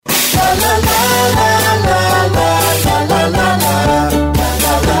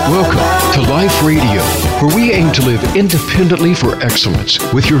where we aim to live independently for excellence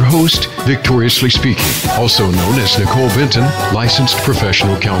with your host, Victoriously Speaking, also known as Nicole Benton, licensed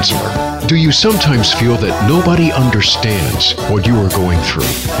professional counselor. Do you sometimes feel that nobody understands what you are going through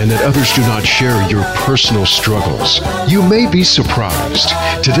and that others do not share your personal struggles? You may be surprised.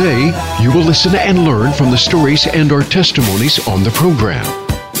 Today, you will listen and learn from the stories and our testimonies on the program.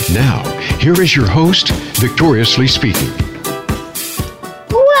 Now, here is your host, Victoriously Speaking.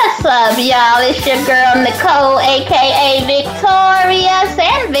 What's up, y'all? It's your girl, Nicole, a.k.a. Victorious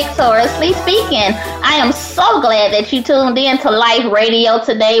and Victoriously Speaking. I am so glad that you tuned in to Life Radio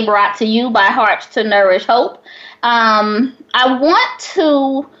today, brought to you by Hearts to Nourish Hope. I want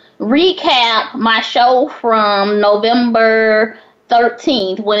to recap my show from November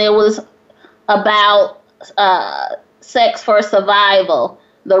 13th when it was about Sex for Survival,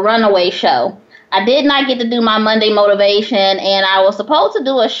 the Runaway Show. I did not get to do my Monday motivation, and I was supposed to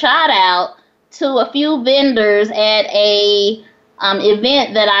do a shout out to a few vendors at a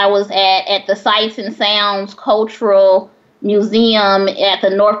event that I was at the Sights and Sounds Cultural Museum at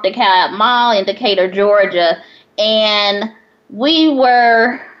the North DeKalb Mall in Decatur, Georgia. And we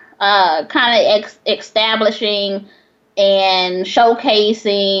were kind of establishing and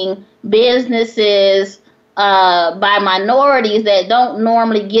showcasing businesses by minorities that don't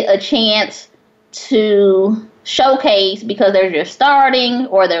normally get a chance to showcase because they're just starting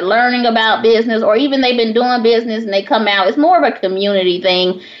or they're learning about business, or even they've been doing business and they come out. It's more of a community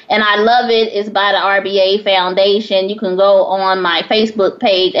thing, and I love it. It's by the RBA Foundation. You can go on my Facebook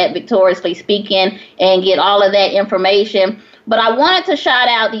page at Victoriously Speaking and get all of that information. But I wanted to shout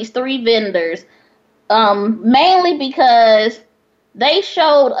out these three vendors, mainly because they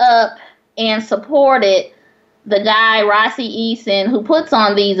showed up and supported the guy, Rossi Eason, who puts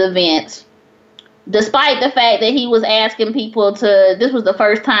on these events. Despite the fact that he was asking people this was the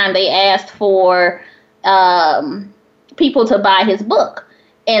first time they asked for people to buy his book.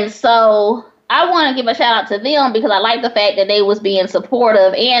 And so I want to give a shout out to them because I like the fact that they was being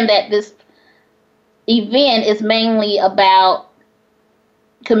supportive and that this event is mainly about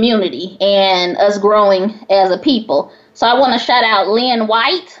community and us growing as a people. So I want to shout out Lynn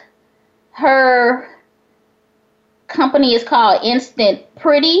White. Her company is called Instant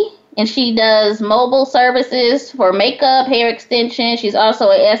Pretty, and she does mobile services for makeup, hair extension. She's also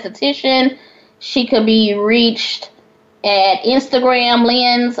an esthetician. She could be reached at Instagram,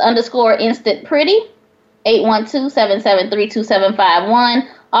 Lynn's_Instant Pretty, 812-773-2751.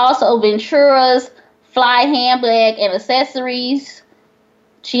 Also, Ventura's Fly Handbag and Accessories.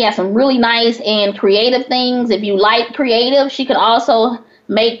 She has some really nice and creative things. If you like creative, she could also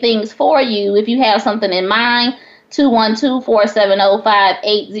make things for you if you have something in mind.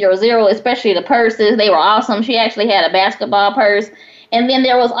 212-470-5800, especially the purses. They were awesome. She actually had a basketball purse. And then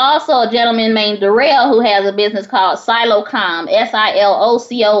there was also a gentleman named Darrell who has a business called Silocom,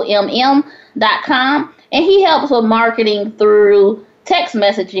 SILOCOMM.com. And he helps with marketing through text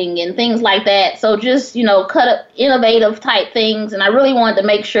messaging and things like that. So just, cut up innovative type things. And I really wanted to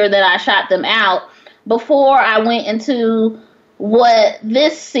make sure that I shot them out before I went into what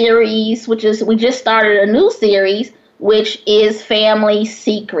this series, which is, we just started a new series, which is Family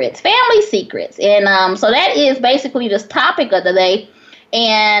Secrets. Family Secrets. And so that is basically this topic of the day.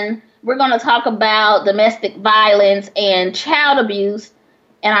 And we're going to talk about domestic violence and child abuse.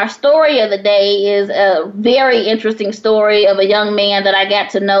 And our story of the day is a very interesting story of a young man that I got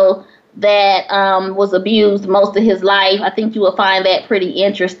to know that was abused most of his life. I think you will find that pretty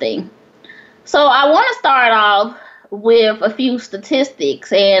interesting. So I want to start off with a few statistics,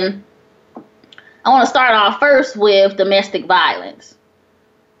 and I want to start off first with domestic violence.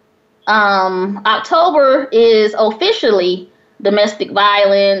 October is officially domestic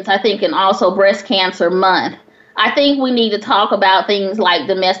violence, I think, and also breast cancer month. I think we need to talk about things like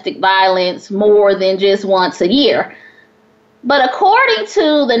domestic violence more than just once a year. But according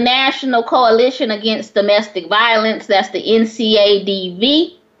to the National Coalition Against Domestic Violence, that's the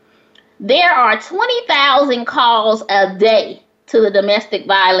NCADV, there are 20,000 calls a day to the domestic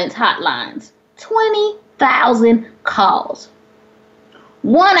violence hotlines. 20,000 calls.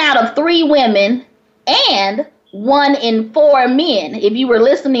 1 out of 3 women and 1 in 4 men. If you were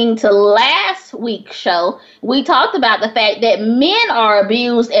listening to last week's show, we talked about the fact that men are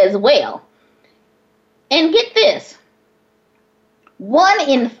abused as well. And get this, 1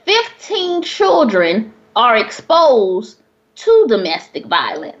 in 15 children are exposed to domestic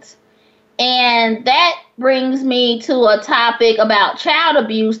violence. And that brings me to a topic about child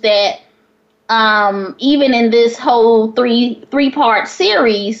abuse that even in this whole three-part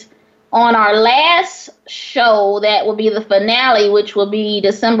series, on our last show, that will be the finale, which will be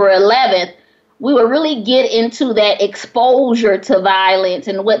December 11th, we would really get into that exposure to violence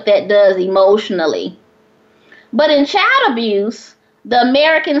and what that does emotionally. But in child abuse, the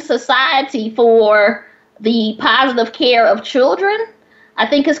American Society for the Positive Care of Children, I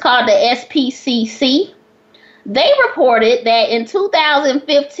think it's called the SPCC, they reported that in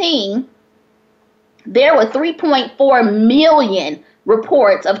 2015, there were 3.4 million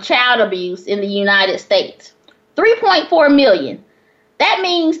reports of child abuse in the United States. 3.4 million. That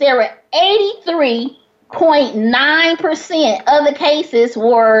means there were 83.9% of the cases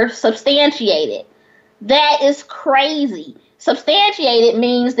were substantiated. That is crazy. Substantiated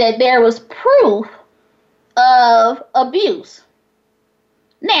means that there was proof of abuse.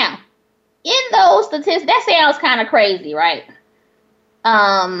 Now, in those statistics, that sounds kind of crazy, right?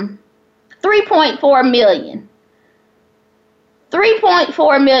 3.4 million.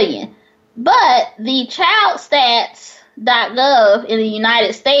 3.4 million. But the childstats.gov in the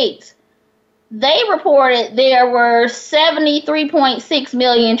United States, they reported there were 73.6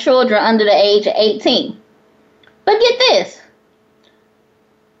 million children under the age of 18. But get this,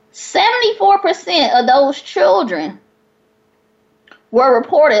 74% of those children were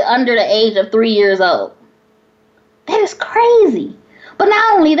reported under the age of 3 years old. That is crazy. But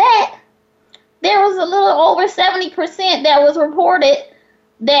not only that, there was a little over 70% that was reported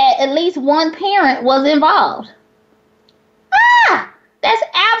that at least one parent was involved. That's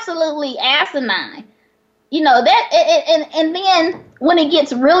absolutely asinine. You know, that, and then when it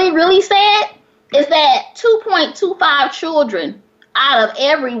gets really, really sad, is that 2.25 children out of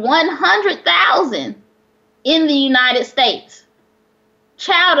every 100,000 in the United States,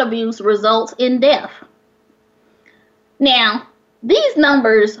 child abuse results in death. Now, these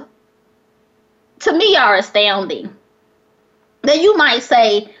numbers, to me, are astounding. Now, you might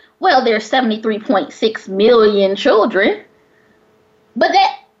say, well, there's 73.6 million children, but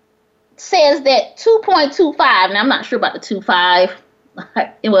that says that 2.25, now I'm not sure about the 2.5,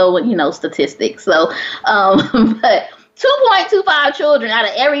 well, you know, statistics, so, but 2.25 children out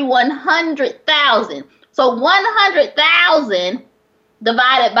of every 100,000. So 100,000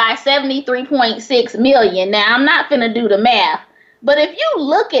 divided by 73.6 million. Now, I'm not going to do the math, but if you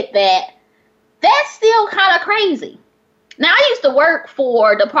look at that, that's still kind of crazy. Now, I used to work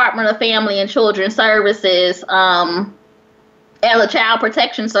for Department of Family and Children Services as a Child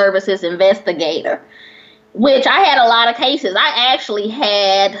Protection Services Investigator, which I had a lot of cases. I actually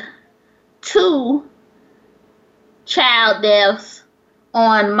had 2 child deaths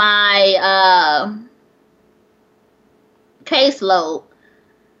on my caseload,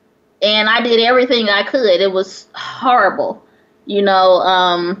 and I did everything I could. It was horrible, you know,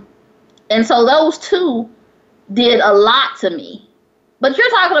 and so those 2 did a lot to me. But you're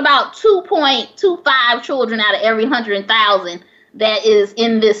talking about 2.25 children out of every 100,000 that is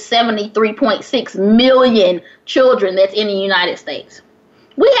in this 73.6 million children that's in the United States.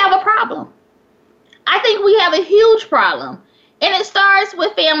 We have a problem. I think we have a huge problem. And it starts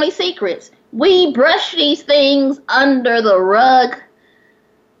with family secrets. We brush these things under the rug.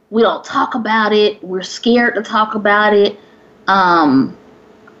 We don't talk about it. We're scared to talk about it.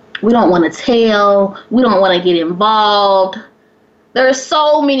 We don't want to tell. We don't want to get involved. There are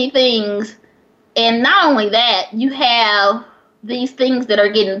so many things. And not only that, you have these things that are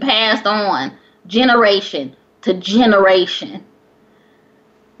getting passed on generation to generation.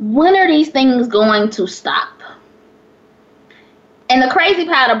 When are these things going to stop? And the crazy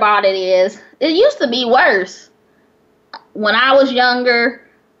part about it is, it used to be worse. When I was younger,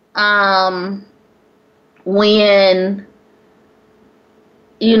 when,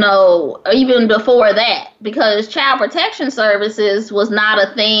 you know, even before that, because Child Protection Services was not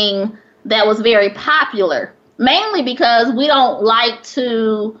a thing that was very popular, mainly because we don't like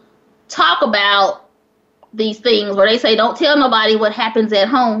to talk about these things where they say, don't tell nobody what happens at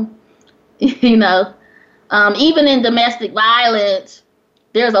home. You know, even in domestic violence,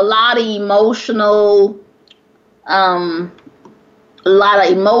 there's a lot of emotional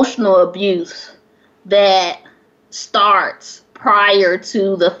abuse that starts prior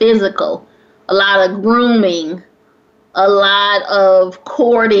to the physical. A lot of grooming, a lot of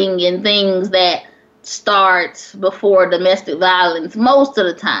courting and things that starts before domestic violence most of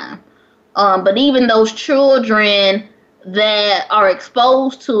the time. But even those children that are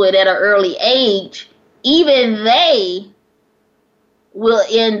exposed to it at an early age, even they will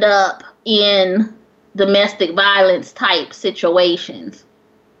end up in domestic violence type situations.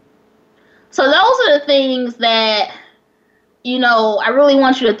 So those are the things that, you know, I really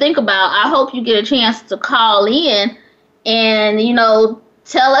want you to think about. I hope you get a chance to call in and, you know,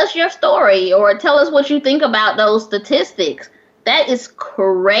 tell us your story or tell us what you think about those statistics. That is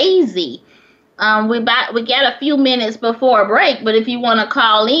crazy. We got a few minutes before a break, but if you want to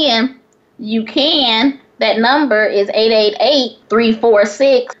call in, you can. That number is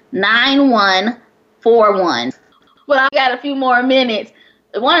 888-346-9141. But I got a few more minutes.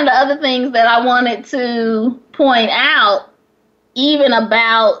 One of the other things that I wanted to point out, even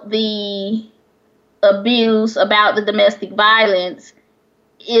about the abuse, about the domestic violence,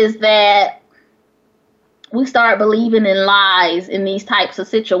 is that we start believing in lies in these types of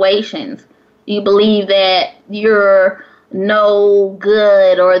situations. You believe that you're no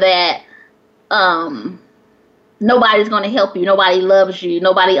good, or that nobody's going to help you, nobody loves you,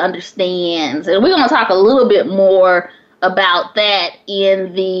 nobody understands. And we're going to talk a little bit more about that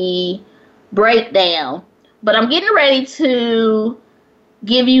in the breakdown. But I'm getting ready to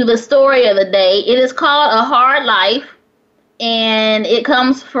give you the story of the day. It is called A Hard Life, and it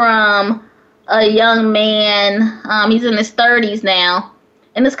comes from a young man. He's in his 30s now,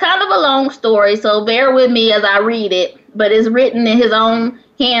 and it's kind of a long story, so bear with me as I read it. But it's written in his own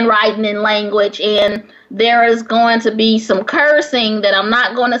handwriting and language, and there is going to be some cursing that I'm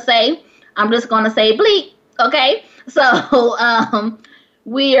not going to say. I'm just going to say bleep, okay? So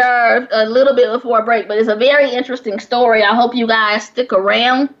we are a little bit before a break, but it's a very interesting story. I hope you guys stick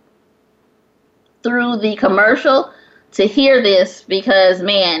around through the commercial to hear this, because,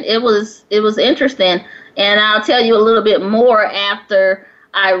 man, it was interesting, and I'll tell you a little bit more after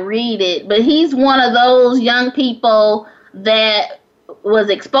I read it. But he's one of those young people that was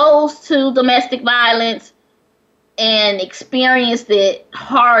exposed to domestic violence and experienced it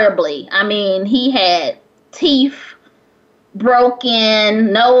horribly. I mean, he had teeth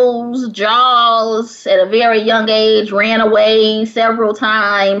broken, nose, jaws at a very young age, ran away several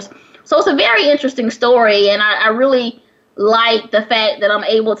times. So it's a very interesting story, and I really like the fact that I'm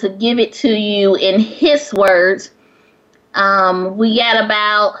able to give it to you in his words. We got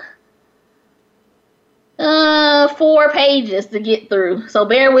about 4 pages to get through, so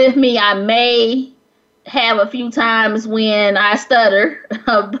bear with me. I may have a few times when I stutter,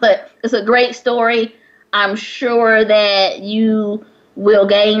 but it's a great story. I'm sure that you will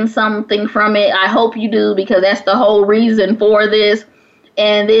gain something from it. I hope you do, because that's the whole reason for this.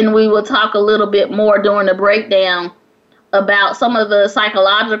 And then we will talk a little bit more during the breakdown about some of the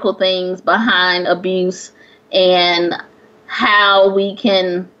psychological things behind abuse and how we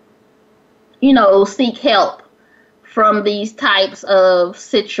can, seek help from these types of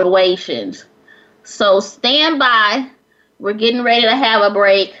situations. So stand by. We're getting ready to have a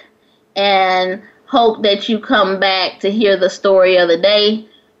break, and hope that you come back to hear the story of the day,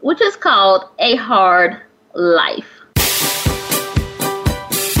 which is called A Hard Life.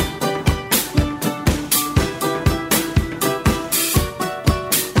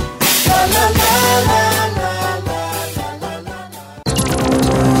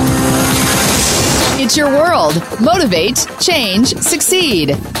 It's your world. Motivate, change, succeed.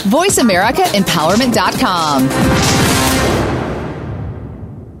 VoiceAmericaEmpowerment.com.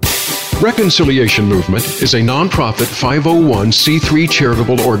 Reconciliation Movement is a nonprofit 501c3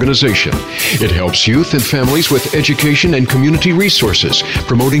 charitable organization. It helps youth and families with education and community resources,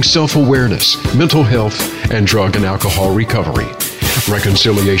 promoting self-awareness, mental health, and drug and alcohol recovery.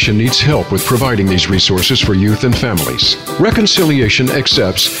 Reconciliation needs help with providing these resources for youth and families. Reconciliation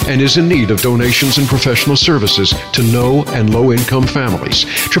accepts and is in need of donations and professional services to no and low-income families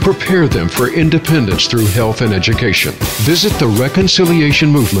to prepare them for independence through health and education. Visit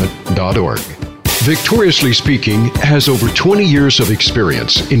thereconciliationmovement.org. Victoriously Speaking has over 20 years of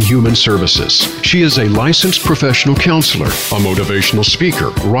experience in human services. She is a licensed professional counselor, a motivational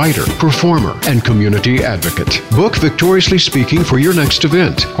speaker, writer, performer, and community advocate. Book Victoriously Speaking for your next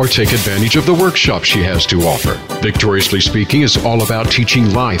event, or take advantage of the workshop she has to offer. Victoriously Speaking is all about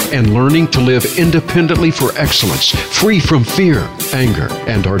teaching life and learning to live independently for excellence, free from fear, anger,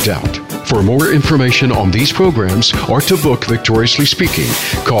 and/or doubt. For more information on these programs or to book Victoriously Speaking,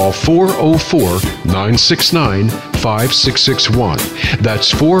 call 404-969-5661.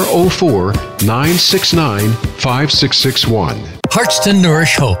 That's 404-969-5661. Hearts to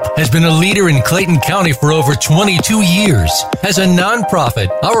Nourish Hope has been a leader in Clayton County for over 22 years. As a nonprofit,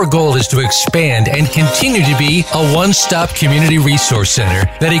 our goal is to expand and continue to be a one-stop community resource center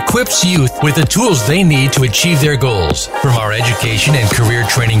that equips youth with the tools they need to achieve their goals. From our education and career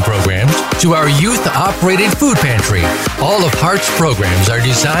training programs to our youth-operated food pantry, all of Heart's programs are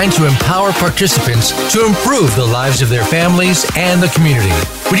designed to empower participants to improve the lives of their families and the community.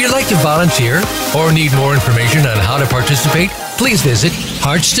 Would you like to volunteer or need more information on how to participate? Please visit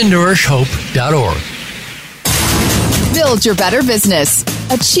heartstonnourishhope.org. Build your better business.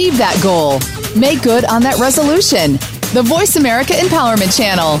 Achieve that goal. Make good on that resolution. the Voice America Empowerment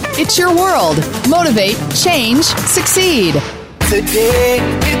Channel. It's your world. Motivate, change, succeed. Today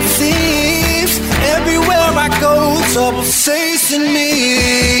it seems everywhere I go, trouble's chasing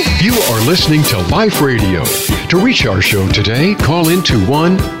me. You are listening to Life Radio. To reach our show today, call into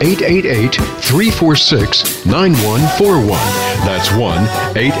 1-888-346-9141. That's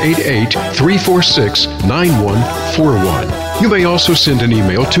 1-888-346-9141. You may also send an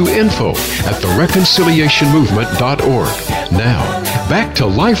email to info@thereconciliationmovement.org. Now, back to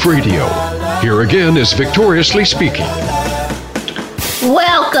Life Radio. Here again is Victoriously Speaking.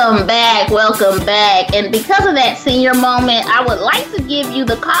 Welcome back. And because of that senior moment, I would like to give you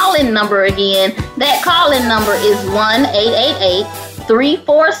the call-in number again. That call-in number is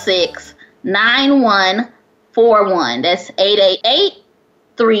 1-888-346-9141. That's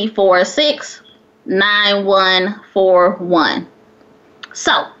 888-346-9141.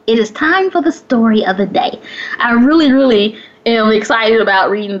 So, it is time for the story of the day. I really am excited about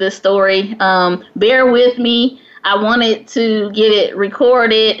reading this story. Bear with me. I wanted to get it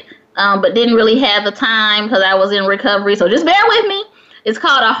recorded, but didn't really have the time because I was in recovery. So just bear with me. It's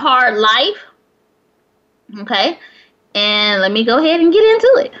called A Hard Life. Okay. And let me go ahead and get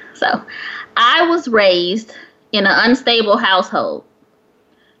into it. So I was raised in an unstable household.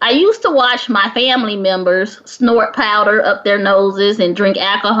 I used to watch my family members snort powder up their noses and drink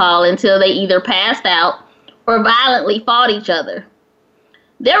alcohol until they either passed out or violently fought each other.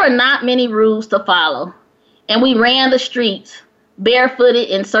 There were not many rules to follow, and we ran the streets barefooted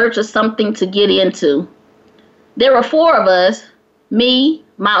in search of something to get into. There were 4 of us, me,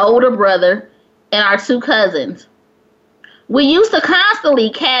 my older brother, and our 2 cousins. We used to constantly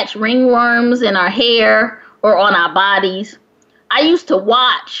catch ringworms in our hair or on our bodies. I used to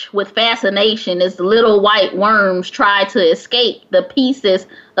watch with fascination as the little white worms tried to escape the pieces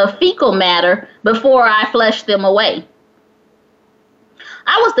of fecal matter before I flushed them away.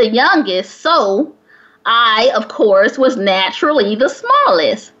 I was the youngest, so I, of course, was naturally the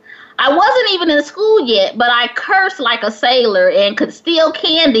smallest. I wasn't even in school yet, but I cursed like a sailor and could steal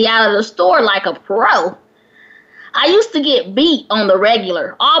candy out of the store like a pro. I used to get beat on the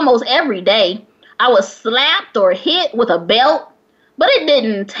regular, almost every day. I was slapped or hit with a belt, but it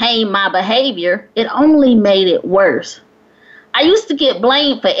didn't tame my behavior. It only made it worse. I used to get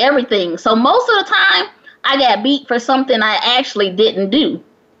blamed for everything, so most of the time, I got beat for something I actually didn't do.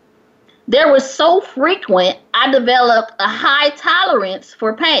 They were so frequent, I developed a high tolerance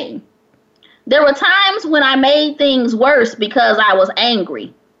for pain. There were times when I made things worse because I was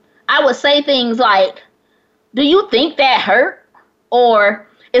angry. I would say things like, "Do you think that hurt?" Or,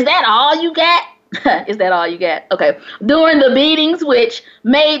 "Is that all you got?" Is that all you got? Okay. During the beatings, which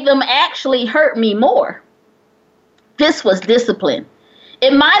made them actually hurt me more. This was discipline.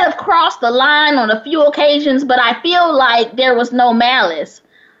 It might have crossed the line on a few occasions, but I feel like there was no malice.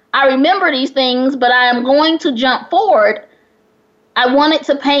 I remember these things, but I am going to jump forward. I wanted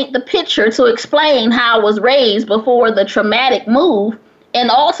to paint the picture to explain how I was raised before the traumatic move and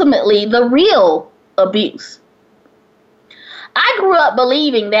ultimately the real abuse. I grew up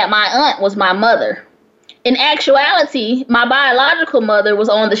believing that my aunt was my mother. In actuality, my biological mother was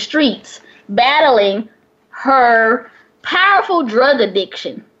on the streets battling her powerful drug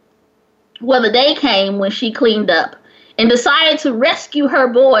addiction. Well, the day came when she cleaned up and decided to rescue her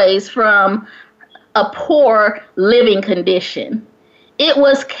boys from a poor living condition. It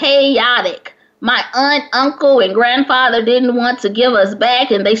was chaotic. My aunt, uncle, and grandfather didn't want to give us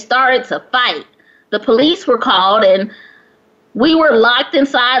back, and they started to fight. The police were called, and we were locked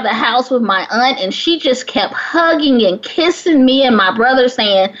inside the house with my aunt, and she just kept hugging and kissing me and my brother,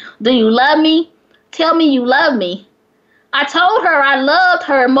 saying, "Do you love me? Tell me you love me." I told her I loved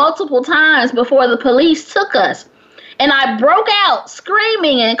her multiple times before the police took us, and I broke out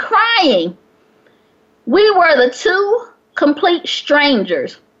screaming and crying. We were the 2 complete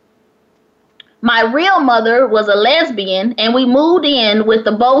strangers. My real mother was a lesbian, and we moved in with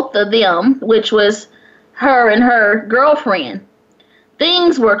the both of them, which was her and her girlfriend.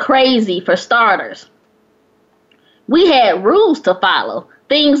 Things were crazy for starters. We had rules to follow,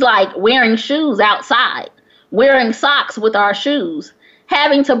 things like wearing shoes outside, wearing socks with our shoes,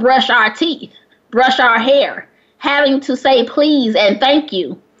 having to brush our teeth, brush our hair, having to say please and thank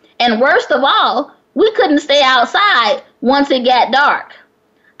you. And worst of all, we couldn't stay outside once it got dark.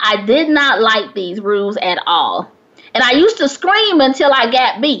 I did not like these rules at all. And I used to scream until I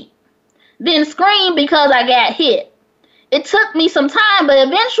got beat, then scream because I got hit. It took me some time, but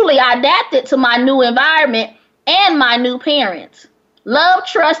eventually I adapted to my new environment and my new parents. Love,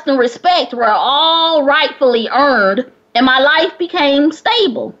 trust, and respect were all rightfully earned, and my life became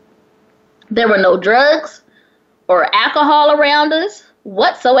stable. There were no drugs or alcohol around us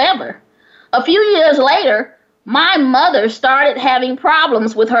whatsoever. A few years later, my mother started having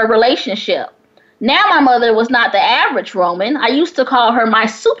problems with her relationship. Now my mother was not the average woman. I used to call her my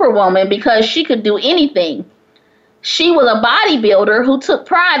superwoman because she could do anything. She was a bodybuilder who took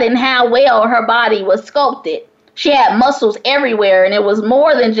pride in how well her body was sculpted. She had muscles everywhere, and it was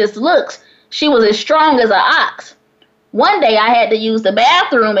more than just looks. She was as strong as an ox. One day I had to use the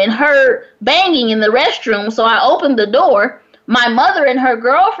bathroom and heard banging in the restroom, so I opened the door. My mother and her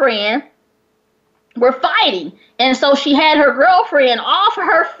girlfriend were fighting, and so she had her girlfriend off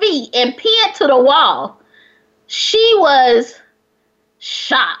her feet and pinned to the wall. She was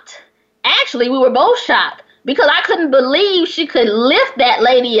shocked. Actually, we were both shocked because I couldn't believe she could lift that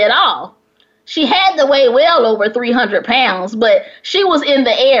lady at all. She had to weigh well over 300 pounds, but she was in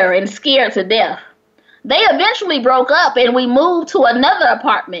the air and scared to death. They eventually broke up and we moved to another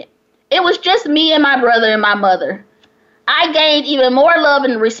apartment. It was just me and my brother and my mother. I gained even more love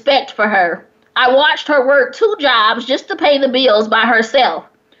and respect for her. I watched her work 2 jobs just to pay the bills by herself.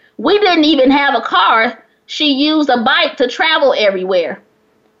 We didn't even have a car. She used a bike to travel everywhere,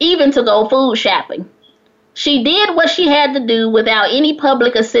 even to go food shopping. She did what she had to do without any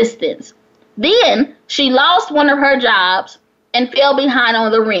public assistance. Then she lost one of her jobs and fell behind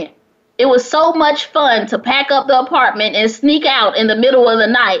on the rent. It was so much fun to pack up the apartment and sneak out in the middle of the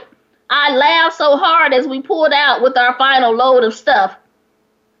night. I laughed so hard as we pulled out with our final load of stuff.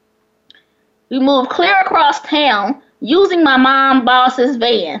 We moved clear across town using my mom's boss's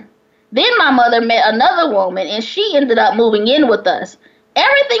van. Then my mother met another woman and she ended up moving in with us.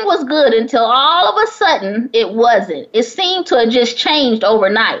 Everything was good until all of a sudden it wasn't. It seemed to have just changed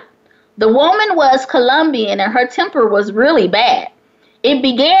overnight. The woman was Colombian and her temper was really bad. It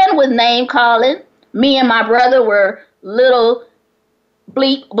began with name calling. Me and my brother were little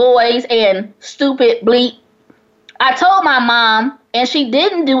bleep boys and stupid bleep. I told my mom and she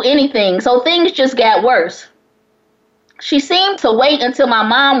didn't do anything, so things just got worse. She seemed to wait until my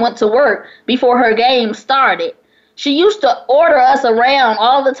mom went to work before her game started. She used to order us around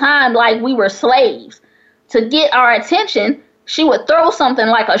all the time like we were slaves. To get our attention, she would throw something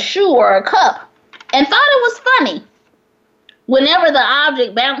like a shoe or a cup and thought it was funny. Whenever the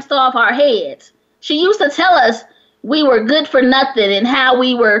object bounced off our heads, she used to tell us we were good for nothing and how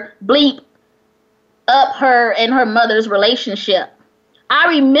we were bleep up her and her mother's relationship. I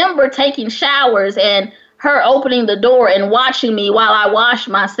remember taking showers and her opening the door and watching me while I washed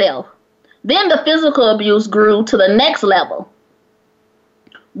myself. Then the physical abuse grew to the next level.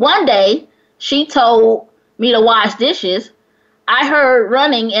 One day, she told me to wash dishes. I heard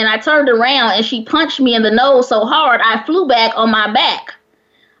running and I turned around and she punched me in the nose so hard I flew back on my back.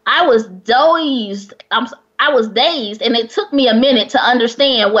 I was dazed and it took me a minute to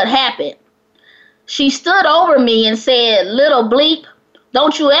understand what happened. She stood over me and said, "Little bleep,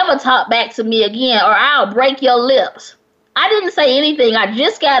 don't you ever talk back to me again or I'll break your lips." I didn't say anything. I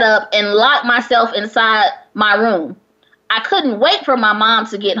just got up and locked myself inside my room. I couldn't wait for my mom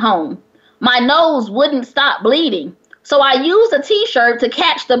to get home. My nose wouldn't stop bleeding, so I used a t-shirt to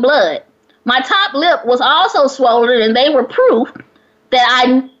catch the blood. My top lip was also swollen and they were the proof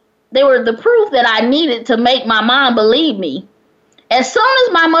that I needed to make my mom believe me. As soon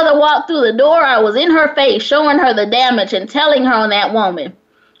as my mother walked through the door, I was in her face, showing her the damage and telling her on that woman.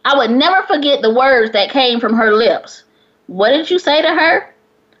 I would never forget the words that came from her lips. "What did you say to her?"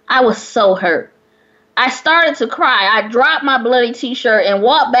 I was so hurt. I started to cry. I dropped my bloody t-shirt and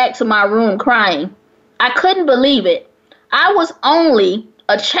walked back to my room crying. I couldn't believe it. I was only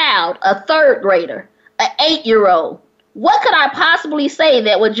a child, a 3rd grader, an 8-year-old. What could I possibly say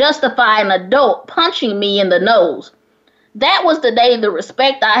that would justify an adult punching me in the nose? That was the day the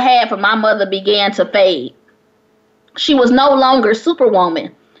respect I had for my mother began to fade. She was no longer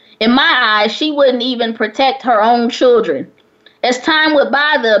Superwoman. In my eyes, she wouldn't even protect her own children. As time went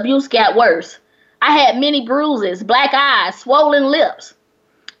by, the abuse got worse. I had many bruises, black eyes, swollen lips,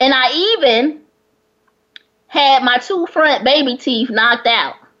 and I even had my 2 front baby teeth knocked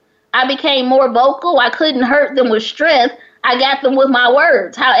out. I became more vocal. I couldn't hurt them with strength. I got them with my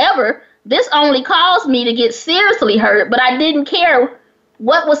words. However, this only caused me to get seriously hurt, but I didn't care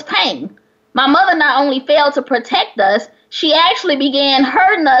what was pain. My mother not only failed to protect us, she actually began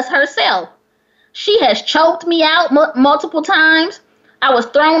hurting us herself. She has choked me out multiple times. I was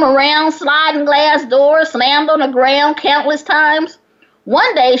thrown around, sliding glass doors, slammed on the ground countless times.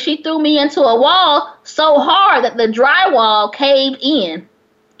 One day, she threw me into a wall so hard that the drywall caved in.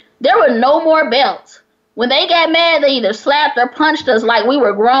 There were no more belts. When they got mad, they either slapped or punched us like we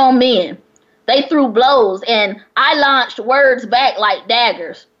were grown men. They threw blows, and I launched words back like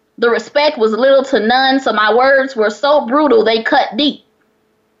daggers. The respect was little to none, so my words were so brutal they cut deep.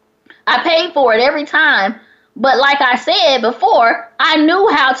 I paid for it every time, but like I said before, I knew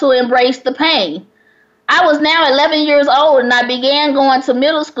how to embrace the pain. I was now 11 years old and I began going to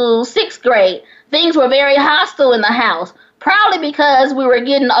middle school, 6th grade. Things were very hostile in the house, probably because we were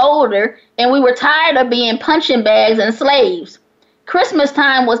getting older and we were tired of being punching bags and slaves. Christmas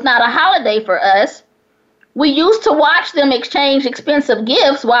time was not a holiday for us. We used to watch them exchange expensive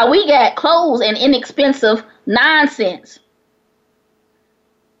gifts while we got clothes and inexpensive nonsense.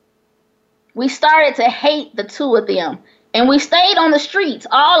 We started to hate the two of them, and we stayed on the streets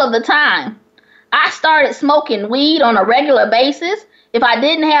all of the time. I started smoking weed on a regular basis. If I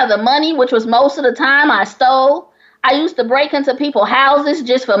didn't have the money, which was most of the time, I stole. I used to break into people's houses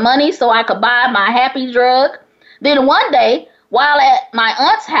just for money so I could buy my happy drug. Then one day, while at my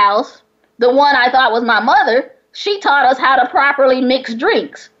aunt's house, the one I thought was my mother, she taught us how to properly mix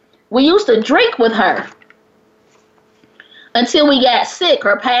drinks. We used to drink with her until we got sick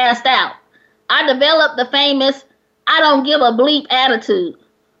or passed out. I developed the famous I don't give a bleep attitude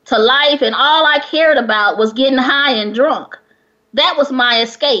to life, and all I cared about was getting high and drunk. That was my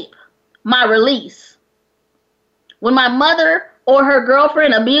escape, my release. When my mother or her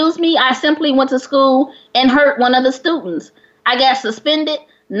girlfriend abused me, I simply went to school and hurt one of the students. I got suspended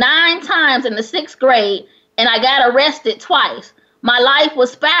 9 times in the 6th grade, and I got arrested twice. My life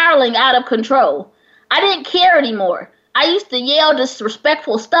was spiraling out of control. I didn't care anymore. I used to yell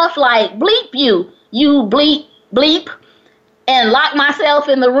disrespectful stuff like, bleep you bleep, bleep, and lock myself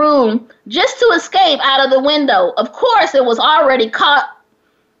in the room just to escape out of the window. Of course, it was already caught,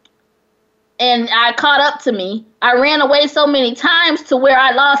 and I caught up to me. I ran away so many times to where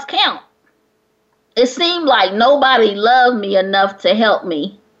I lost count. It seemed like nobody loved me enough to help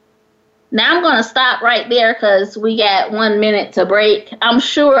me. Now I'm going to stop right there because we got 1 minute to break. I'm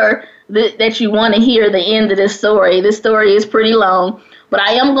sure that you want to hear the end of this story. This story is pretty long, but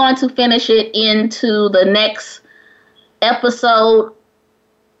I am going to finish it into the next episode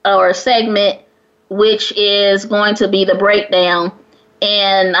or segment, which is going to be the breakdown.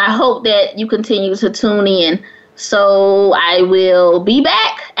 And I hope that you continue to tune in. So I will be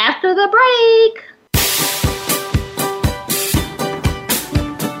back after the break.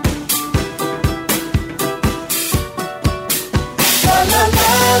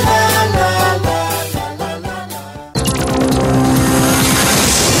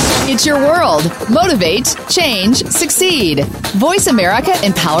 It's your world. Motivate, change, succeed.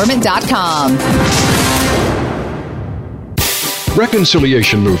 VoiceAmericaEmpowerment.com.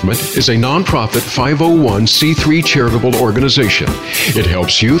 Reconciliation Movement is a nonprofit 501c3 charitable organization. It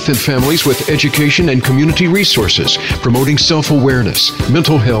helps youth and families with education and community resources, promoting self-awareness,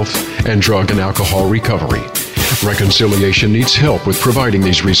 mental health, and drug and alcohol recovery. Reconciliation needs help with providing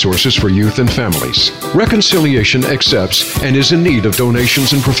these resources for youth and families. Reconciliation accepts and is in need of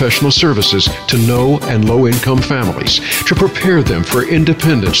donations and professional services to no and low-income families to prepare them for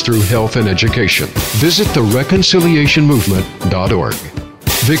independence through health and education. Visit thereconciliationmovement.org.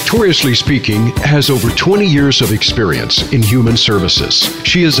 Victoriously Speaking has over 20 years of experience in human services.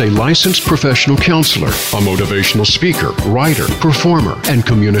 She is a licensed professional counselor, a motivational speaker, writer, performer, and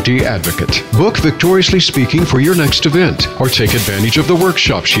community advocate. Book Victoriously Speaking for your next event or take advantage of the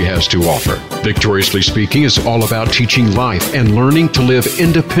workshop she has to offer. Victoriously Speaking is all about teaching life and learning to live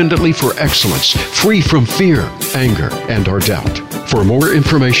independently for excellence, free from fear, anger, and or doubt. For more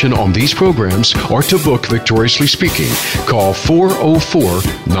information on these programs or to book Victoriously Speaking, call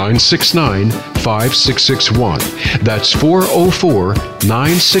 404-969-5661. That's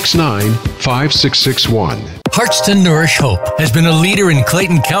 404-969-5661. Hearts to Nourish Hope has been a leader in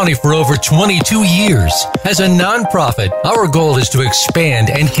Clayton County for over 22 years. As a nonprofit, our goal is to expand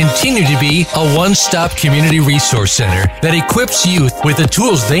and continue to be a one-stop community resource center that equips youth with the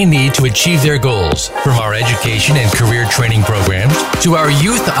tools they need to achieve their goals. From our education and career training programs to our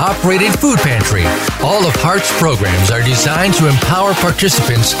youth-operated food pantry, all of Heart's programs are designed to empower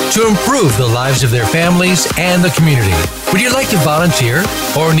participants to improve the lives of their families and the community. Would you like to volunteer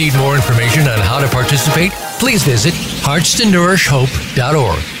or need more information on how to participate? Please visit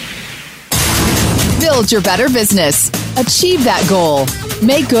heartstonourishhope.org. Build your better business. Achieve that goal.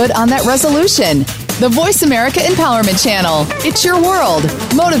 Make good on that resolution. The Voice America Empowerment Channel. It's your world.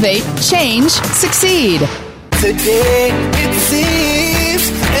 Motivate, change, succeed. Today it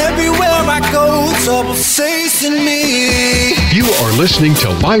seems everywhere I go, trouble chasing me. You are listening to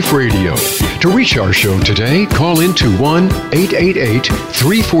Life Radio. To reach our show today, call into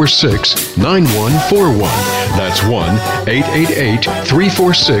 1-888-346-9141. That's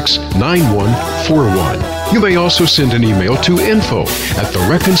 1-888-346-9141. You may also send an email to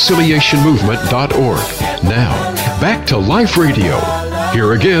info@thereconciliationmovement.org. Now, back to Life Radio.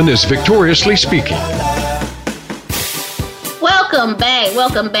 Here again is Victoriously Speaking. Welcome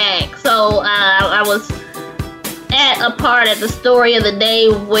back. So I was at a part of the story of the day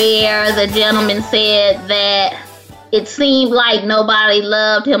where the gentleman said that it seemed like nobody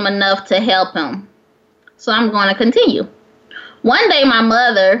loved him enough to help him. So I'm going to continue. One day my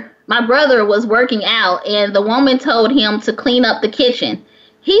brother was working out and the woman told him to clean up the kitchen.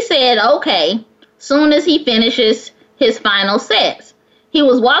 He said, okay, soon as he finishes his final sets. He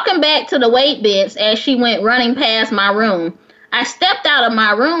was walking back to the weight bench as she went running past my room. I stepped out of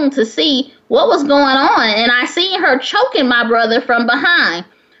my room to see what was going on, and I seen her choking my brother from behind.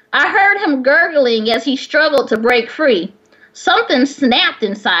 I heard him gurgling as he struggled to break free. Something snapped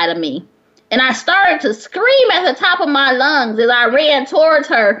inside of me, and I started to scream at the top of my lungs as I ran towards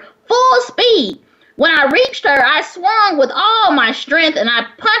her full speed. When I reached her, I swung with all my strength, and I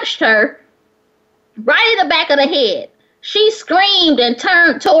punched her right in the back of the head. She screamed and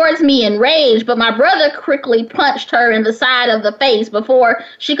turned towards me in rage, but my brother quickly punched her in the side of the face before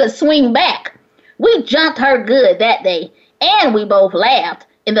she could swing back. We jumped her good that day, and we both laughed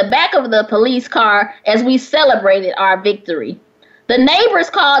in the back of the police car as we celebrated our victory. The neighbors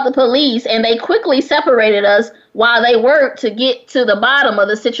called the police, and they quickly separated us while they worked to get to the bottom of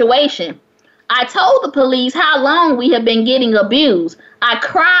the situation. I told the police how long we had been getting abused. I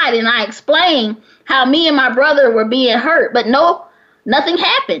cried and I explained how me and my brother were being hurt, but nothing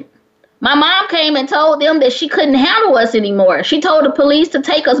happened. My mom came and told them that she couldn't handle us anymore. She told the police to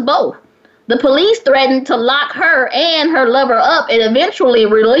take us both. The police threatened to lock her and her lover up and eventually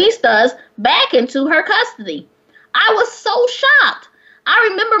released us back into her custody. I was so shocked. I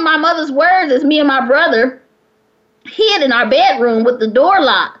remember my mother's words as me and my brother hid in our bedroom with the door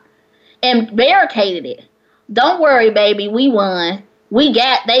locked and barricaded it. Don't worry, baby, we won. We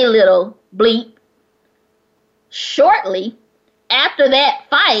got they little bleep. Shortly after that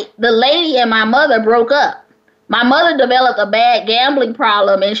fight, the lady and my mother broke up. My mother developed a bad gambling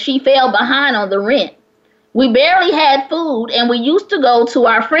problem and she fell behind on the rent. We barely had food and we used to go to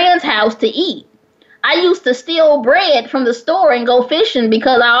our friend's house to eat. I used to steal bread from the store and go fishing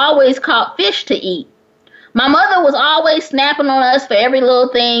because I always caught fish to eat. My mother was always snapping on us for every little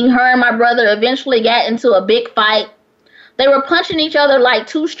thing. Her and my brother eventually got into a big fight. They were punching each other like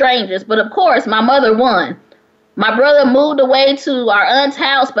two strangers, but of course my mother won. My brother moved away to our aunt's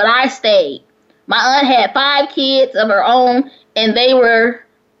house, but I stayed. My aunt had 5 kids of her own, and there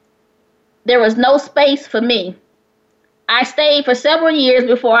was no space for me. I stayed for several years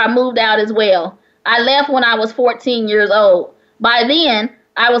before I moved out as well. I left when I was 14 years old. By then,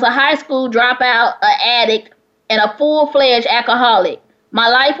 I was a high school dropout, an addict, and a full-fledged alcoholic. My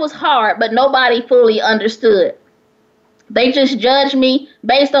life was hard, but nobody fully understood. They just judged me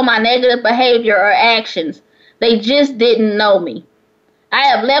based on my negative behavior or actions. They just didn't know me. I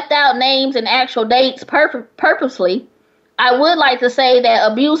have left out names and actual dates purposely. I would like to say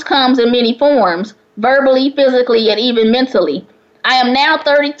that abuse comes in many forms, verbally, physically, and even mentally. I am now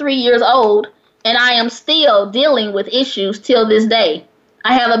 33 years old, and I am still dealing with issues till this day.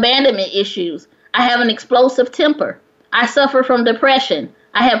 I have abandonment issues. I have an explosive temper. I suffer from depression.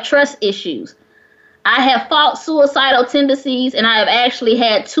 I have trust issues. I have fought suicidal tendencies, and I have actually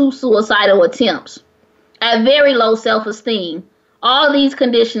had 2 suicidal attempts. I have very low self-esteem. All these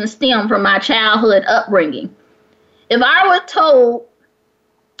conditions stem from my childhood upbringing. If I were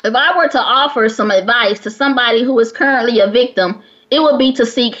to offer some advice to somebody who is currently a victim, it would be to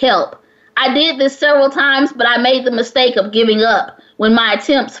seek help. I did this several times, but I made the mistake of giving up when my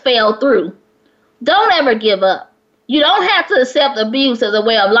attempts fell through. Don't ever give up. You don't have to accept abuse as a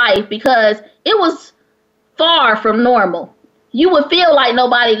way of life because it was far from normal. You would feel like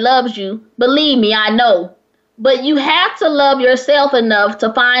nobody loves you. Believe me, I know. But you have to love yourself enough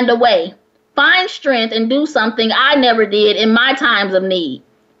to find a way. Find strength and do something I never did in my times of need.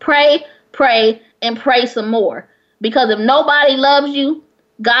 Pray, pray, and pray some more. Because if nobody loves you,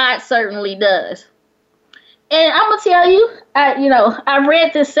 God certainly does. And I'm going to tell you, I've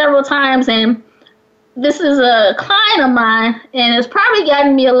read this several times, and this is a client of mine, and it's probably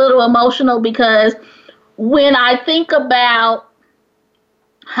gotten me a little emotional because when I think about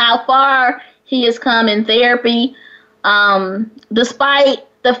how far he has come in therapy, despite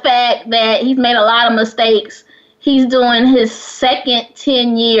the fact that he's made a lot of mistakes, he's doing his second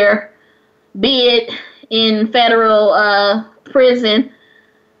 10-year bid in federal prison.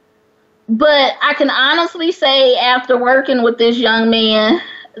 But I can honestly say after working with this young man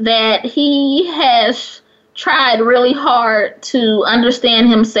that he has tried really hard to understand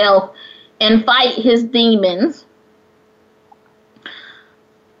himself and fight his demons.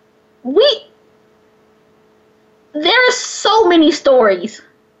 There are so many stories.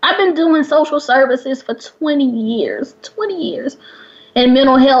 I've been doing social services for 20 years, and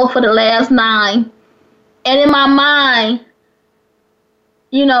mental health for the last 9. And in my mind,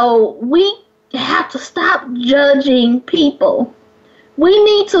 we have to stop judging people. We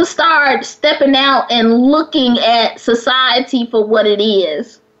need to start stepping out and looking at society for what it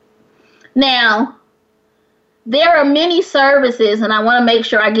is. Now, there are many services, and I want to make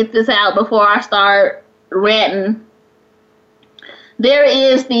sure I get this out before I start ranting. There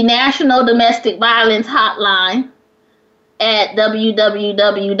is the National Domestic Violence Hotline at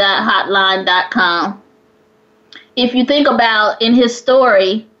www.hotline.com. If you think about in his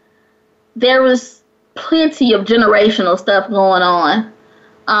story, there was plenty of generational stuff going on.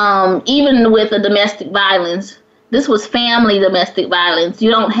 Even with the domestic violence, this was family domestic violence.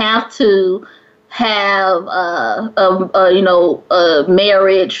 You don't have to have a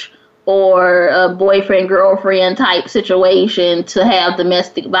marriage or a boyfriend-girlfriend type situation to have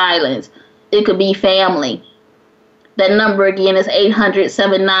domestic violence. It could be family. That number again is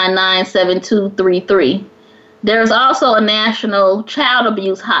 800-799-7233. There's also a national child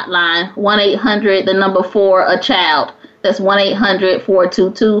abuse hotline, 1-800-4-A-CHILD. That's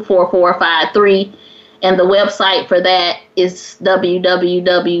 1-800-422-4453. And the website for that is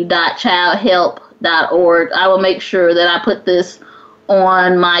www.childhelp.org. I will make sure that I put this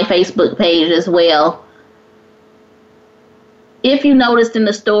on my Facebook page as well. If you noticed in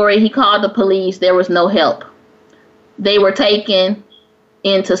the story, he called the police. There was no help. They were taken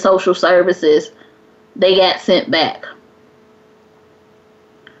into social services. They got sent back.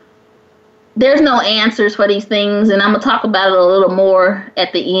 There's no answers for these things, and I'm going to talk about it a little more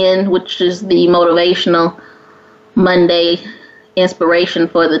at the end, which is the motivational Monday inspiration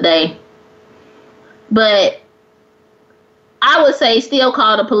for the day. But I would say still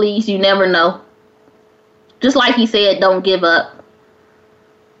call the police. You never know. Just like he said, don't give up.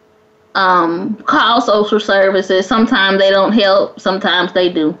 Call social services. Sometimes they don't help. Sometimes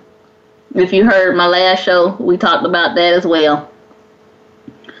they do. If you heard my last show, we talked about that as well.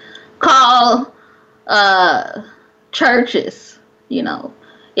 Call churches,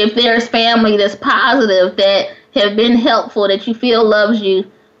 If there's family that's positive, that have been helpful, that you feel loves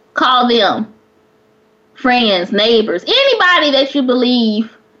you, call them. Friends, neighbors, anybody that you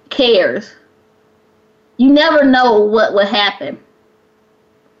believe cares. You never know what will happen.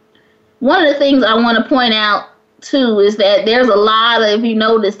 One of the things I want to point out, too, is that there's a lot of, if you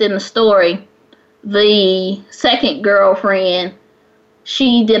noticed in the story, the second girlfriend,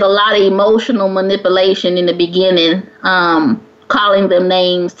 she did a lot of emotional manipulation in the beginning, calling them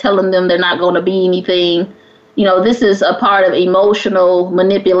names, telling them they're not going to be anything. This is a part of emotional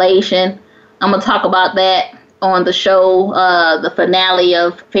manipulation. I'm going to talk about that on the show, the finale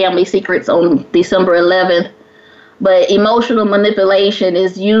of Family Secrets on December 11th. But emotional manipulation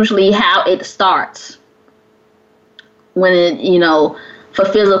is usually how it starts when it, for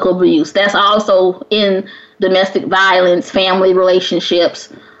physical abuse. That's also in domestic violence, family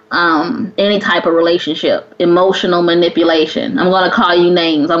relationships, any type of relationship, emotional manipulation. I'm going to call you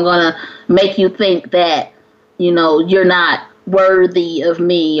names. I'm going to make you think that, you're not worthy of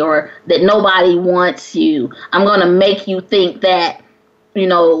me or that nobody wants you. I'm going to make you think that,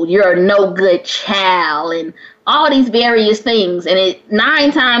 you're a no good child and all these various things. And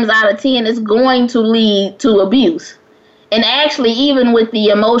 9 times out of 10 is going to lead to abuse. And actually, even with the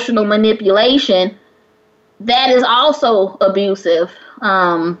emotional manipulation, that is also abusive.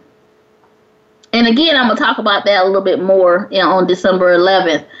 And again, I'm going to talk about that a little bit more on December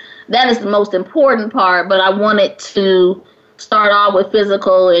 11th. That is the most important part, but I wanted to start off with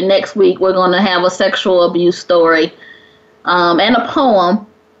physical, and next week we're going to have a sexual abuse story and a poem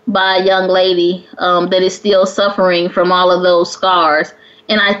by a young lady that is still suffering from all of those scars.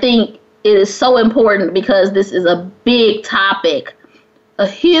 And I think it is so important because this is a big topic, a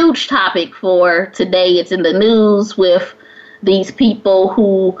huge topic for today. It's in the news with these people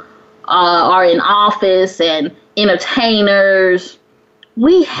who are in office and entertainers.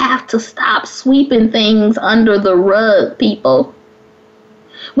 We have to stop sweeping things under the rug, people.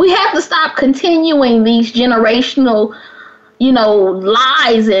 We have to stop continuing these generational,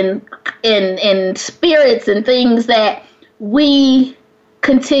 lies and spirits and things that we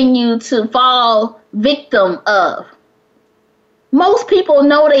continue to fall victim of. Most people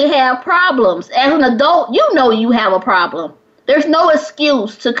know they have problems. As an adult, you have a problem. There's no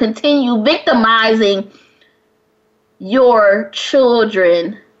excuse to continue victimizing your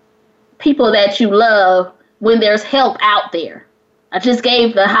children, people that you love, when there's help out there. I just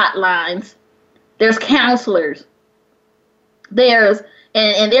gave the hotlines. There's counselors. There's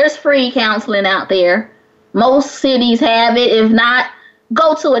free counseling out there. Most cities have it. If not,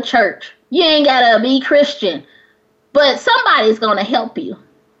 go to a church. You ain't gotta be Christian, but somebody's gonna help you.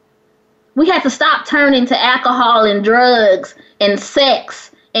 We have to stop turning to alcohol and drugs and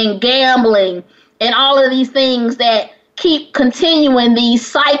sex and gambling and all of these things that keep continuing these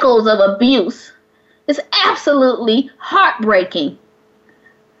cycles of abuse. It's absolutely heartbreaking.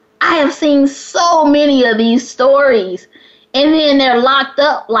 I have seen so many of these stories, and then they're locked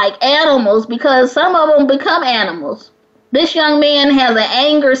up like animals because some of them become animals. This young man has an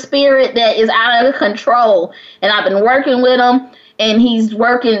anger spirit that is out of control, and I've been working with him, and he's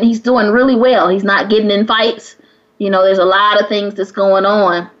doing really well. He's not getting in fights. You know, there's a lot of things that's going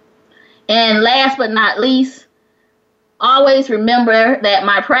on. And last but not least, always remember that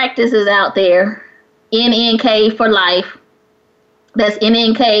my practice is out there, NNK for Life. That's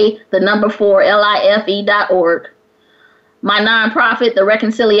NNK, the number 4, LIFE.org. My nonprofit, the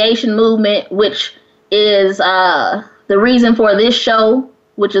Reconciliation Movement, which is the reason for this show,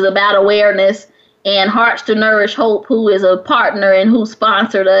 which is about awareness, and Hearts to Nourish Hope, who is a partner and who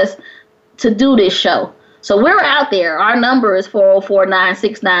sponsored us to do this show. So we're out there. Our number is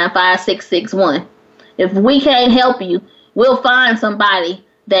 404-969-5661. If we can't help you, we'll find somebody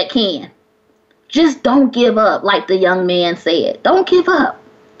that can. Just don't give up, like the young man said. Don't give up.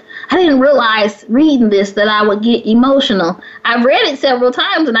 I didn't realize reading this that I would get emotional. I've read it several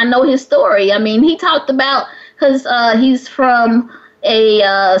times, and I know his story. I mean, he talked about, because he's from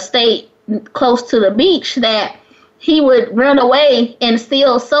a state close to the beach, that he would run away and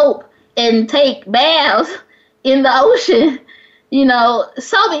steal soap and take baths in the ocean. You know,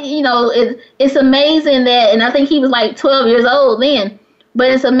 so, you know, it's amazing that, and I think he was like 12 years old then, but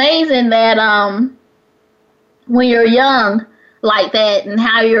it's amazing that when you're young like that and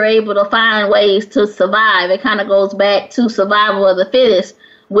how you're able to find ways to survive. It kind of goes back to survival of the fittest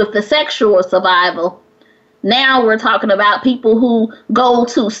with the sexual survival. Now we're talking about people who go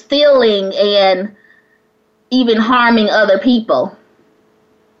to stealing and even harming other people.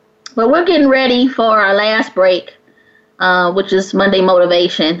 But we're getting ready for our last break, which is Monday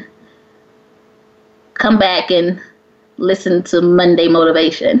Motivation. Come back and listen to Monday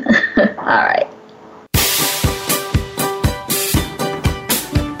Motivation. All right.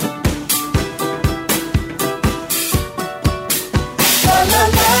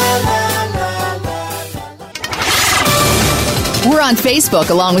 We're on Facebook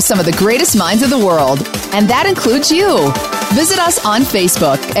along with some of the greatest minds of the world, and that includes you. Visit us on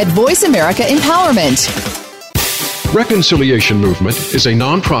Facebook at Voice America Empowerment. Reconciliation Movement is a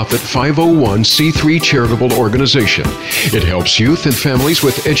nonprofit 501c3 charitable organization. It helps youth and families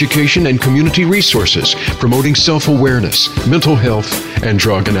with education and community resources, promoting self-awareness, mental health, and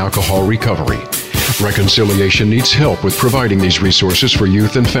drug and alcohol recovery. Reconciliation needs help with providing these resources for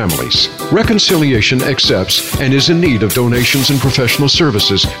youth and families. Reconciliation accepts and is in need of donations and professional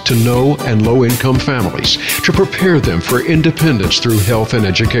services to no and low-income families to prepare them for independence through health and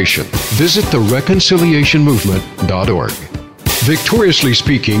education. Visit thereconciliationmovement.org. Victoriously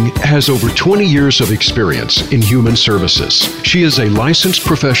Speaking has over 20 years of experience in human services. She is a licensed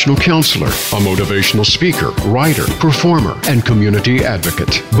professional counselor, a motivational speaker, writer, performer, and community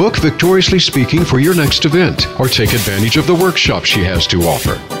advocate. Book Victoriously Speaking for your next event or take advantage of the workshop she has to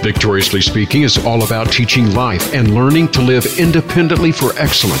offer. Victoriously Speaking is all about teaching life and learning to live independently for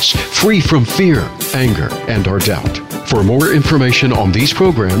excellence, free from fear, anger, and or doubt. For more information on these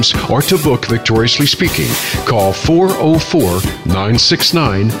programs or to book Victoriously Speaking, call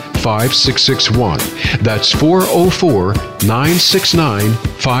 404-969-5661. That's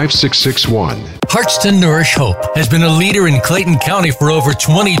 404-969-5661. Hearts to Nourish Hope has been a leader in Clayton County for over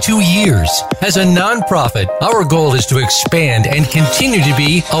 22 years. As a nonprofit, our goal is to expand and continue to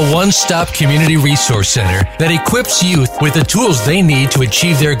be a one-stop community resource center that equips youth with the tools they need to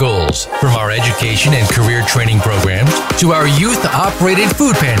achieve their goals. From our education and career training programs to our youth-operated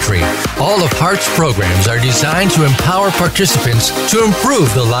food pantry, all of Heart's programs are designed to empower participants to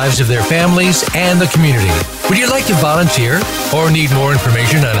improve the lives of their families and the community. Would you like to volunteer or need more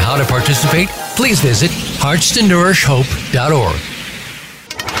information on how to participate? Please visit heartstonourishhope.org.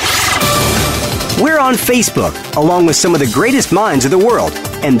 We're on Facebook, along with some of the greatest minds of the world,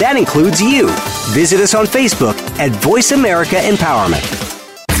 and that includes you. Visit us on Facebook at Voice America Empowerment.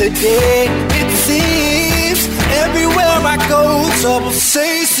 Today it seems Everywhere I go, trouble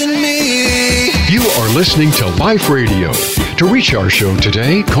chasing me. You are listening to Life Radio. To reach our show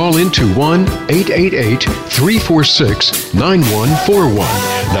today, call into 1-888-346-9141.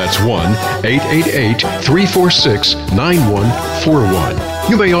 That's 1-888-346-9141.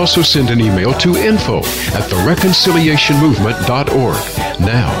 You may also send an email to info@thereconciliationmovement.org.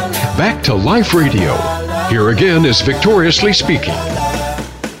 Now, back to Life Radio. Here again is Victoriously Speaking.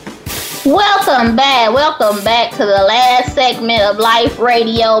 Welcome back to the last segment of Life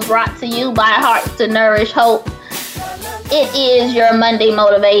Radio, brought to you by Hearts to Nourish Hope. It is your Monday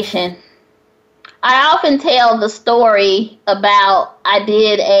motivation. I often tell the story about I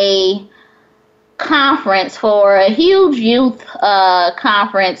did a conference for a huge youth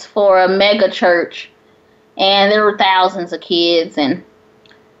conference for a mega church, and there were thousands of kids, and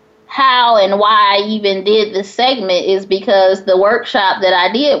how and why I even did this segment is because the workshop that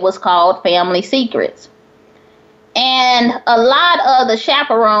I did was called Family Secrets. And a lot of the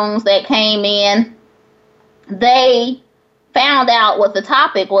chaperones that came in, they found out what the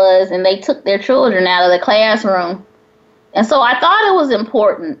topic was and they took their children out of the classroom. And so I thought it was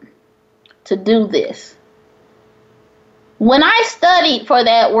important to do this. When I studied for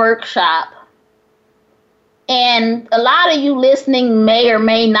that workshop, and a lot of you listening may or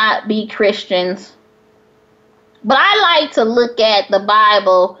may not be Christians, but I like to look at the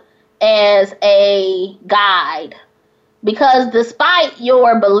Bible as a guide, because despite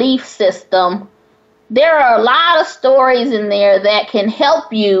your belief system, there are a lot of stories in there that can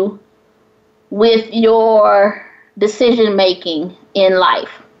help you with your decision making in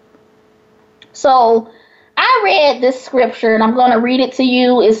life. So I read this scripture, and I'm going to read it to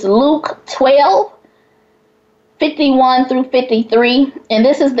you. It's Luke 12:51 through 53, and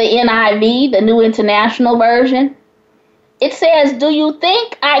this is the NIV, the New International Version. It says, "Do you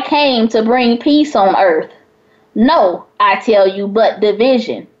think I came to bring peace on earth? No, I tell you, but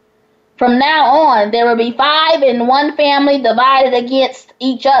division. From now on, there will be 5 in one family divided against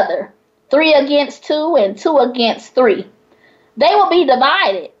each other, 3 against 2, and 2 against 3. They will be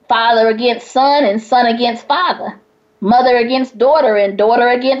divided, father against son, and son against father, mother against daughter, and daughter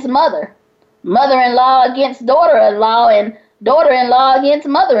against mother, mother-in-law against daughter-in-law, and daughter-in-law against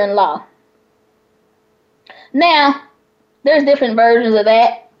mother-in-law." Now, there's different versions of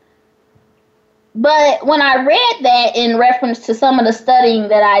that. But when I read that in reference to some of the studying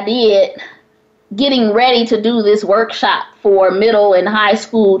that I did, getting ready to do this workshop for middle and high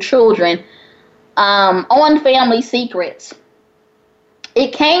school children on family secrets,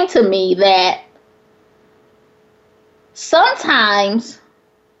 it came to me that sometimes,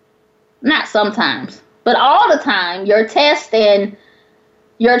 not sometimes, but all the time, your tests and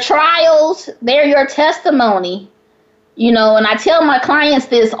your trials, they're your testimony. You know, and I tell my clients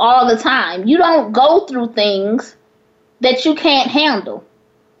this all the time. You don't go through things that you can't handle.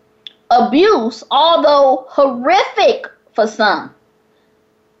 Abuse, although horrific for some,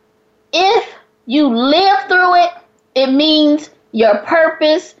 if you live through it, it means your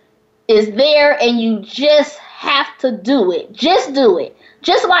purpose is there and you just have to do it. Just do it.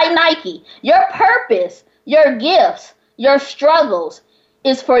 Just like Nike. Your purpose, your gifts, your struggles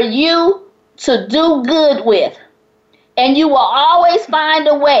is for you to do good with. And you will always find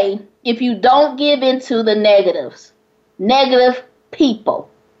a way if you don't give into the negatives. Negative people,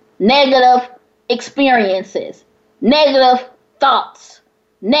 negative experiences, negative thoughts,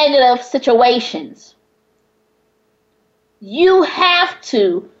 negative situations. You have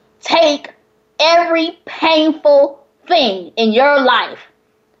to take every painful thing in your life.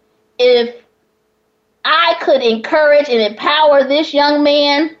 If I could encourage and empower this young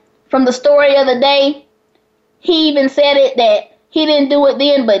man from the story of the day, he even said it that he didn't do it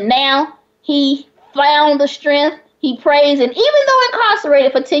then, but now he found the strength. He prays, and even though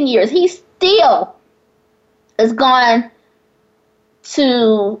incarcerated for 10 years, he still is going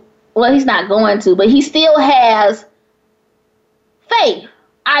to, well, he's not going to, but he still has faith.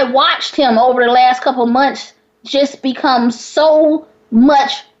 I watched him over the last couple months just become so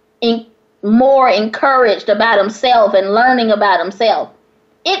much more encouraged about himself and learning about himself.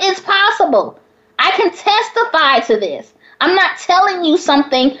 It is possible. I can testify to this. I'm not telling you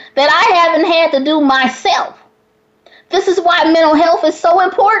something that I haven't had to do myself. This is why mental health is so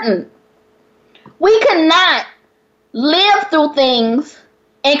important. We cannot live through things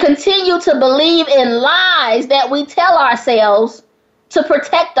and continue to believe in lies that we tell ourselves to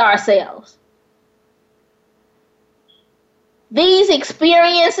protect ourselves. These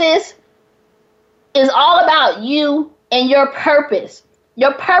experiences is all about you and your purpose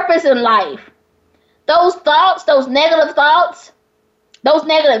in life. Those thoughts, those negative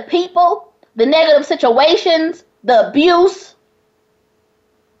people, the negative situations, the abuse.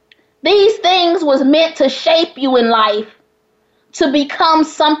 These things was meant to shape you in life to become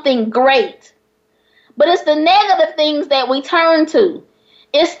something great. But it's the negative things that we turn to.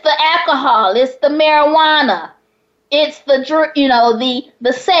 It's the alcohol, it's the marijuana, it's the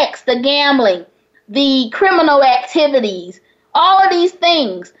sex, the gambling, the criminal activities, all of these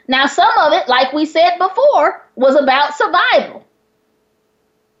things. Now, some of it, like we said before, was about survival.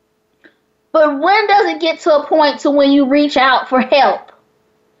 But when does it get to a point to when you reach out for help?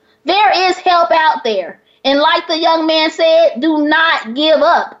 There is help out there. And like the young man said, do not give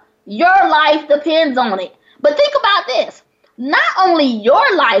up. Your life depends on it. But think about this. Not only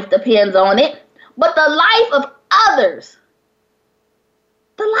your life depends on it, but the life of others.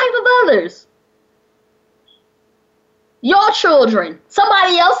 The life of others. Your children,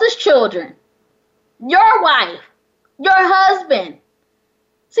 somebody else's children, your wife, your husband.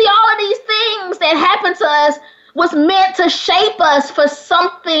 See, all of these things that happen to us was meant to shape us for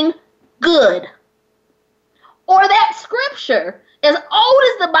something good. Or that scripture, as old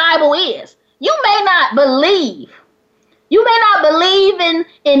as the Bible is, you may not believe. You may not believe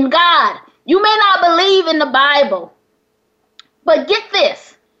in God. You may not believe in the Bible. But get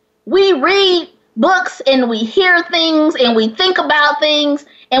this. We read books and we hear things and we think about things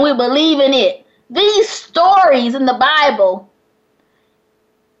and we believe in it. These stories in the Bible,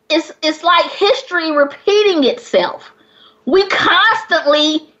 it's like history repeating itself. We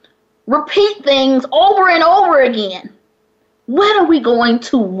constantly repeat things over and over again. When are we going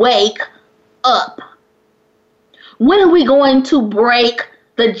to wake up? When are we going to break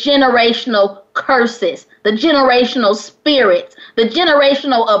the generational curses, the generational spirits, the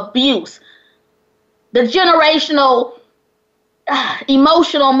generational abuse, the generational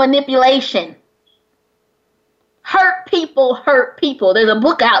emotional manipulation? Hurt people hurt people. There's a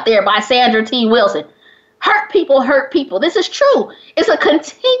book out there by Sandra T. Wilson. Hurt people hurt people. This is true. It's a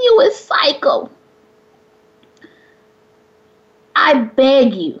continuous cycle. I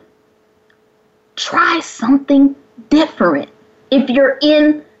beg you, try something different if you're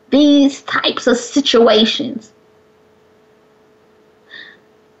in these types of situations.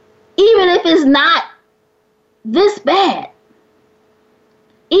 Even if it's not this bad.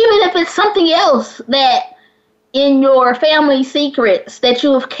 Even if it's something else that in your family secrets that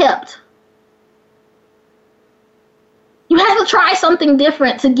you have kept. You have to try something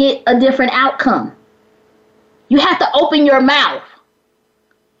different to get a different outcome. You have to open your mouth.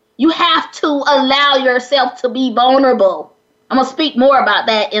 You have to allow yourself to be vulnerable. I'm going to speak more about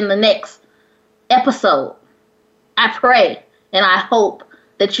that in the next episode. I pray and I hope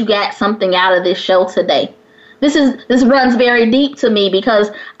that you got something out of this show today. This runs very deep to me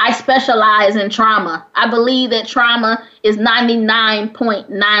because I specialize in trauma. I believe that trauma is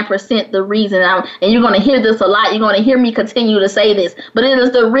 99.9% the reason, and you're going to hear this a lot. You're going to hear me continue to say this, but it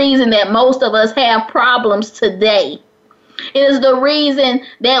is the reason that most of us have problems today. It is the reason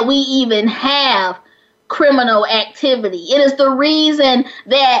that we even have criminal activity. It is the reason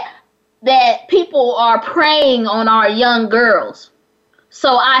that people are preying on our young girls.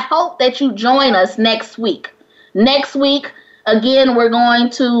 So I hope that you join us next week. Next week, again, we're going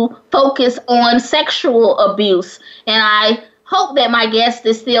to focus on sexual abuse. And I hope that my guest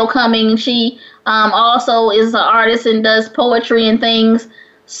is still coming. She also is an artist and does poetry and things.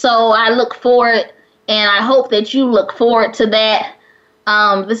 So I look forward, and I hope that you look forward to that.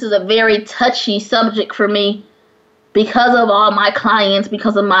 This is a very touchy subject for me because of all my clients,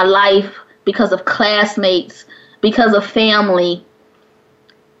 because of my life, because of classmates, because of family.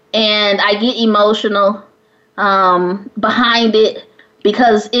 And I get emotional behind it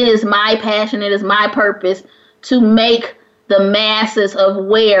because it is my passion, it is my purpose to make the masses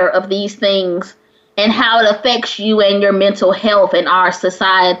aware of these things and how it affects you and your mental health in our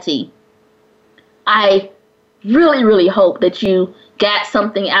society. I really, really hope that you got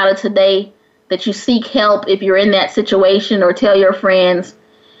something out of today, that you seek help if you're in that situation, or tell your friends,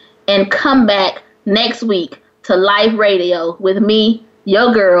 and come back next week to Live Radio with me,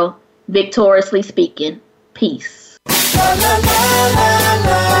 your girl, Victoriously Speaking. Peace.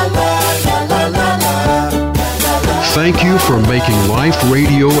 Thank you for making Life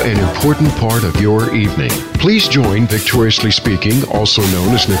Radio an important part of your evening. Please join Victoriously Speaking, also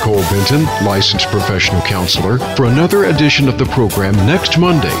known as Nicole Benton, licensed professional counselor, for another edition of the program next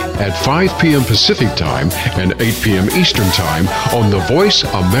Monday at 5 p.m. Pacific Time and 8 p.m. Eastern Time on the Voice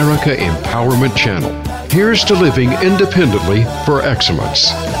America Empowerment Channel. Here's to living independently for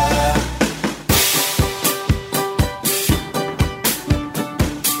excellence.